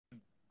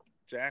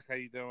Jack, how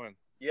you doing?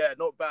 Yeah,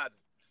 not bad.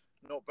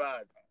 Not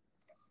bad.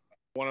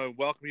 I want to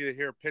welcome you to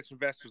here Pitch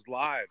Investors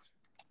Live.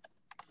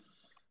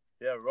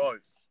 Yeah, right.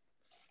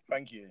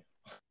 Thank you.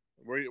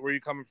 Where are you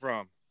coming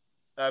from?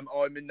 I'm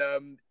in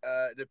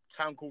the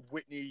town called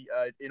Whitney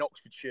in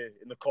Oxfordshire,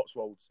 in the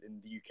Cotswolds in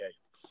the UK.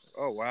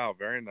 Oh, wow.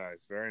 Very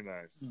nice. Very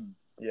nice.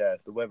 Yeah,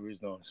 the weather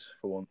is nice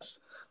for once.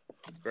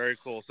 Very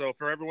cool. So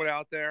for everyone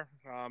out there,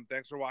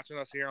 thanks for watching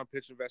us here on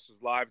Pitch Investors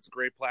Live. It's a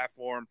great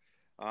platform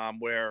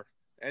where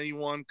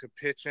anyone could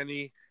pitch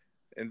any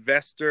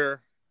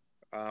investor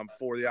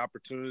for the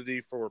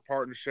opportunity for a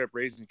partnership,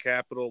 raising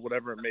capital,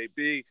 whatever it may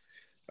be,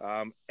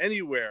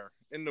 anywhere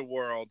in the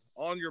world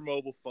on your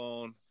mobile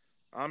phone.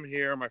 I'm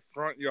here in my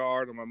front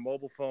yard on my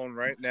mobile phone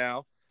right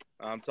now.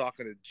 I'm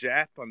talking to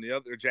Jack on the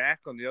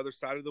other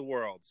side of the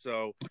world.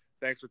 So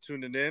thanks for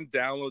tuning in.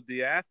 Download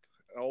the app.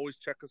 Always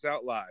check us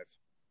out live.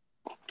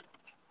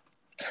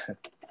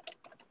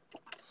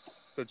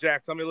 So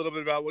Jack, tell me a little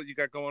bit about what you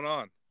got going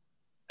on.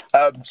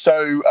 About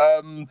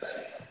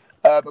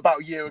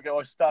a year ago,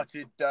 I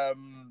started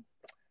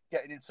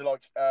getting into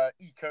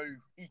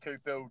eco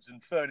builds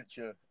and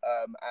furniture,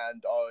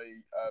 and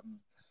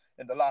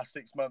in the last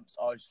 6 months,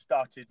 I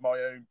started my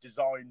own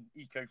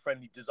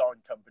eco-friendly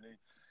design company,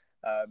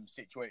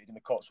 situated in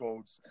the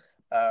Cotswolds.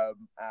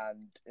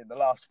 And in the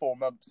last 4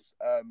 months,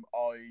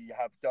 I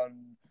have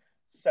done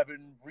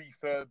 7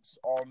 refurbs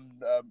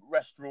on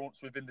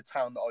restaurants within the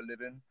town that I live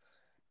in.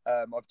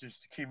 I've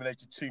just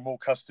accumulated 2 more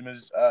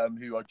customers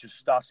who are just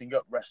starting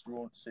up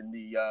restaurants in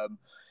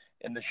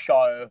the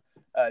Shire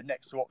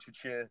next to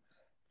Oxfordshire,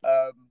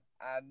 we're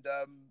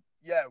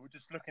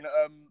just looking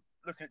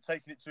at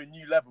taking it to a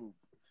new level.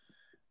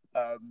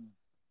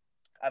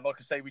 And like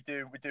I say, we're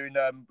doing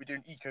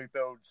eco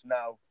builds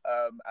now.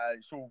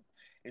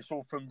 It's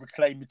all from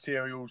reclaimed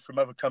materials from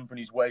other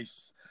companies'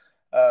 wastes,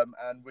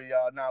 and we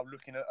are now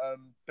looking at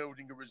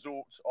building a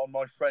resort on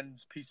my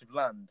friend's piece of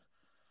land.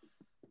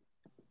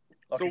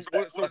 So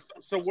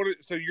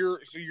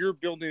you're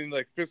building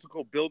like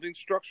physical building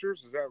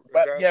structures?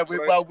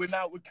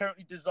 We're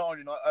currently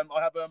designing. I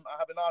have an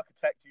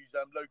architect who's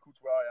local to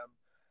where I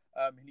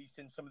am, and he's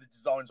seen some of the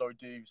designs I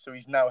do. So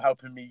he's now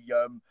helping me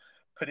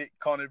put it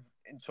kind of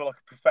into like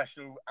a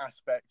professional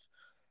aspect.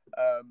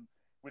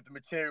 With the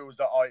materials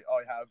that I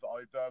have,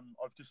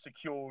 I've just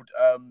secured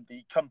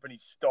the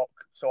company's stock,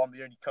 so I'm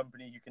the only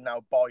company who can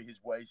now buy his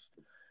waste.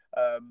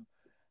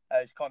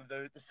 It's kind of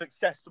the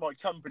success to my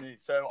company.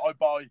 So I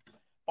buy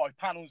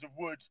panels of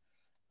wood.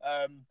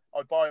 I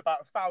buy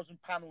about 1,000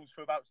 panels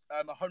for about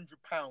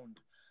 £100,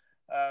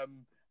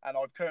 and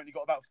I've currently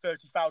got about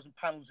 30,000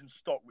 panels in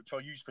stock, which I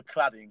use for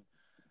cladding.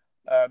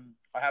 I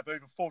have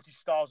over 40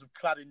 styles of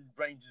cladding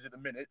ranges at the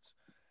minute,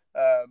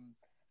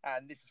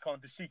 and this is kind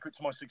of the secret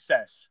to my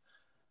success,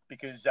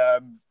 because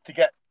to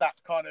get that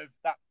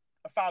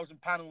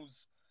 1,000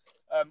 panels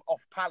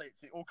off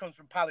pallets, it all comes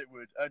from pallet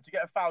wood. To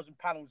get 1,000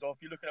 panels off,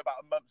 you're looking at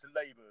about a month of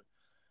labour.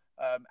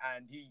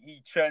 And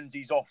he churns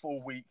these off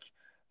all week,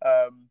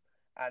 and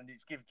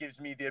it gives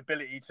me the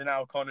ability to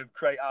now kind of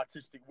create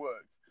artistic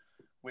work,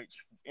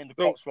 which in the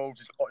Cotswolds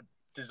is quite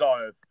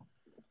desired.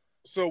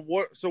 So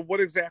what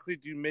exactly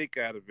do you make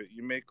out of it?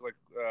 You make like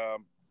I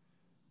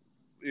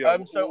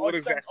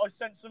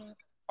sent some.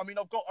 I mean,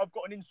 I've got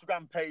an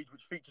Instagram page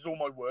which features all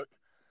my work,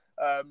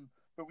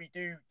 but we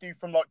do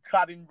from like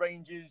cladding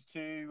ranges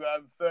to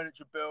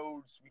furniture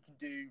builds.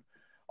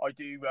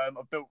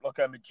 I've built like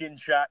a gin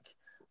shack.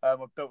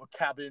 I've built a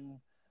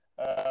cabin.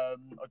 I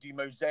do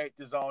mosaic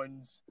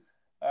designs.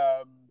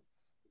 I've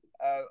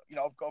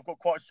got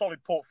quite a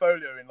solid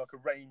portfolio in like a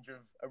range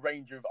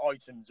of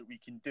items that we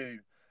can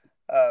do.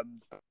 The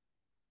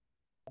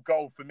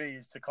goal for me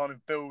is to kind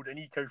of build an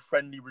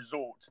eco-friendly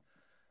resort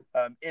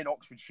in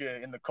Oxfordshire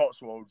in the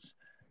Cotswolds.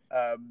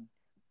 Not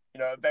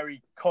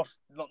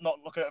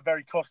look at a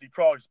very costly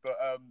price, but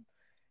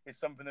it's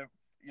something that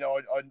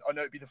I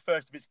know it'd be the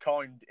first of its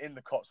kind in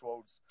the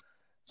Cotswolds.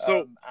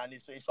 And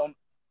it's on.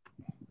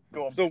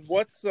 Go on. So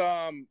what's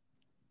so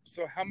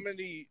how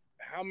many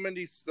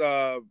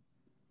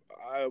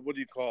what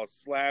do you call it,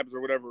 slabs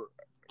or whatever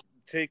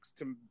it takes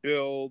to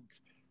build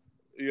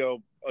a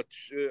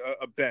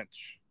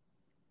bench?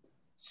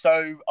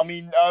 So I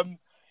mean,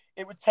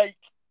 it would take,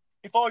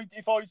 if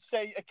I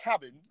say a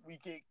cabin,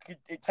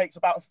 it takes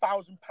about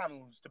 1,000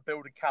 panels to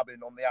build a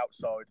cabin on the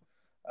outside,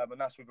 and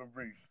that's with a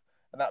roof.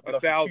 And that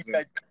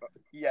 1,000.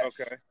 Yes.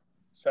 Okay.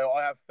 So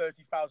I have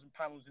 30,000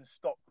 panels in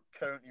stock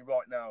currently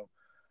right now,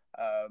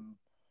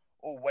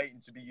 all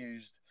waiting to be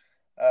used.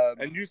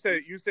 And you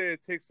say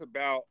it takes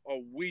about a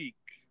week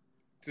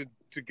to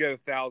get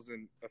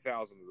 1,000 of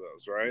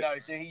those, right? No,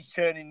 so he's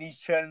churning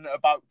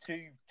about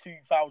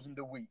 2,000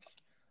 a week.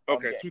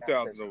 Okay,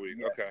 2,000 a week.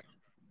 Yes. Okay.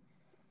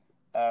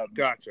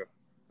 Gotcha.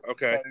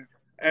 Okay. So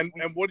and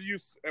what do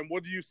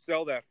you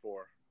sell that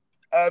for?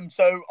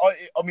 So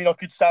I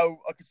could sell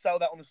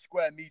that on a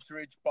square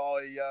meterage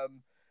by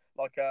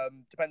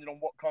depending on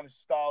what kind of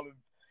style of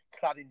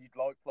cladding you'd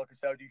like. Like I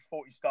said, I do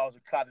 40 styles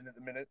of cladding at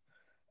the minute.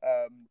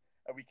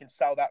 And we can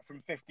sell that from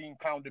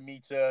 £15 a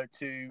metre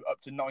to up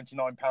to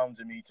 £99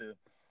 a metre.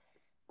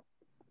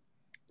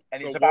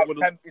 and So it's what about would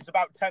 10. It's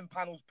about 10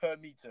 panels per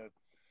meter.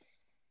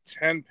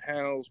 10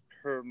 panels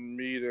per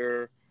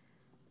meter?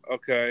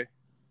 Okay.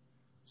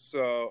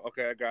 So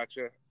okay, I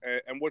gotcha.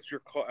 And what's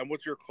your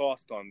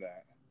cost on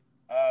that?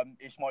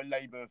 It's my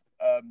labour.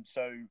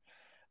 So,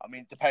 I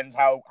mean, it depends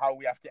how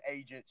we have to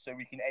age it. So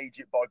we can age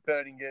it by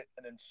burning it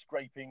and then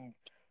scraping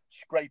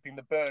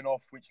the burn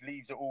off, which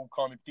leaves it all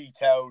kind of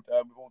detailed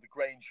with all the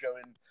grain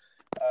showing.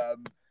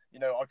 You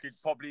know, I could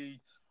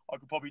probably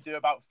do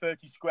about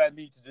 30 square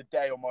meters a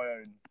day on my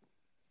own,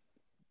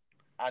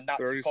 and that's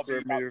 30 probably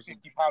square about meters.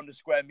 £50 a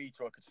square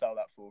meter. I could sell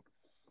that for.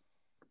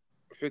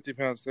 50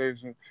 pounds,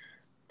 30.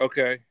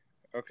 Okay.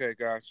 Okay,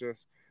 gotcha.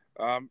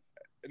 Um,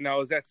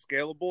 Now is that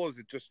scalable? Is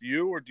it just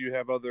you, or do you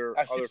have other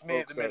That's just me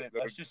at folks the minute. that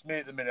are... That's just me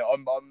at the minute.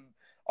 I'm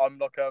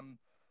like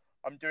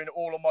I'm doing it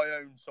all on my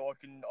own, so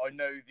I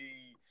know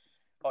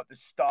the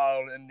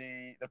style and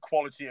the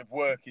quality of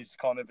work is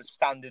kind of a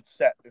standard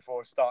set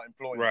before I start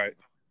employing. Right.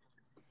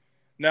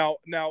 Now,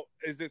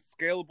 is it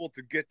scalable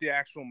to get the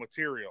actual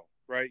material?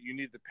 Right, you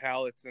need the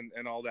pallets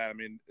and all that. I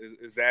mean,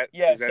 is that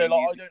Yeah, is that so an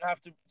like easy... I don't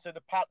have to. So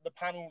the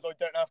panels I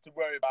don't have to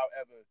worry about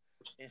ever.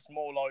 It's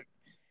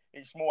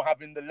more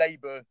having the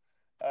labour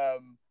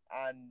and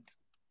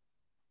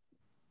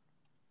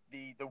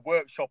the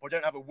workshop. I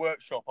don't have a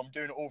workshop. I'm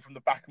doing it all from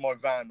the back of my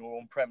van or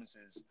on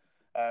premises.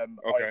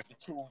 Okay.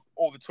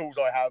 All the tools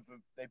I have,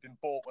 they've been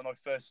bought when I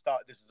first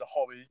started this as a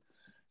hobby.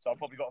 So I've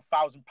probably got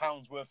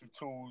 £1,000 worth of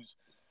tools.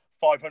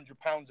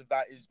 £500 of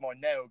that is my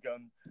nail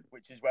gun,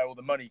 which is where all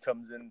the money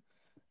comes in.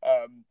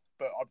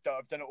 But I've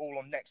done it all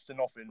on next to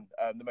nothing.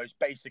 The most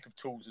basic of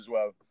tools as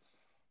well.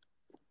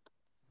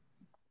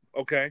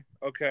 Okay.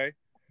 Okay.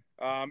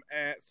 And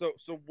so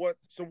what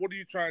are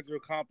you trying to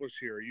accomplish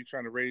here? Are you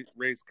trying to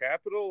raise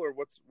capital, or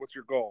what's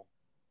your goal?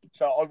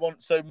 So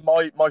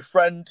my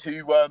friend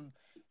who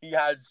he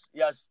has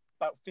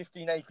about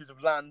 15 acres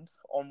of land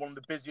on one of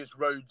the busiest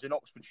roads in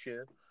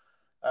Oxfordshire.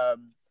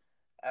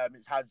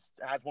 It has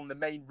one of the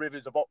main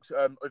rivers of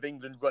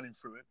England running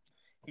through it.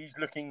 He's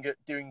looking at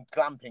doing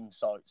glamping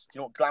sites. Do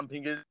you know what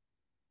glamping is?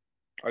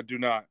 I do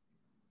not.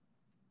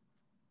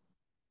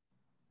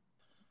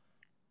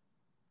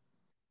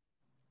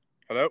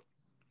 Hello?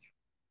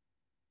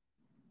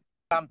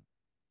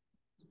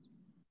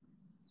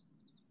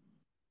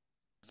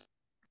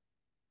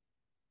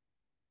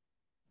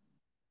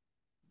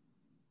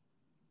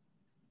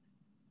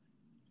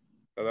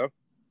 Hello?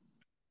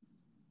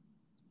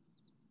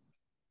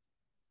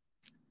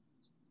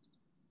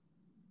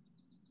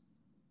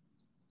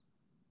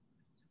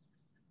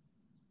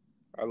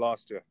 I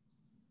lost you.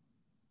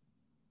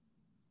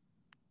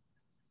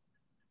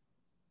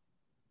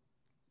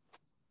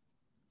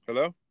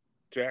 Hello?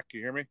 Jack,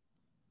 you hear me?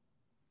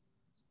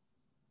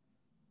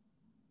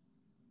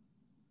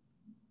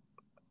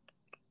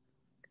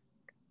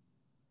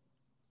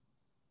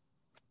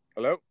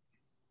 Hello?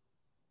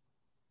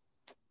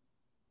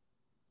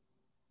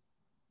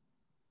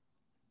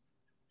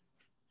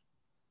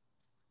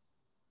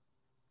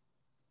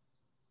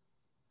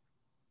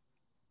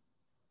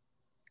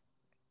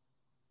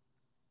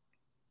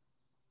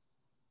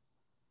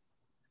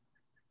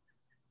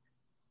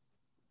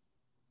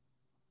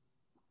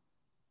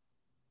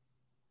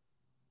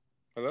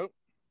 Hello?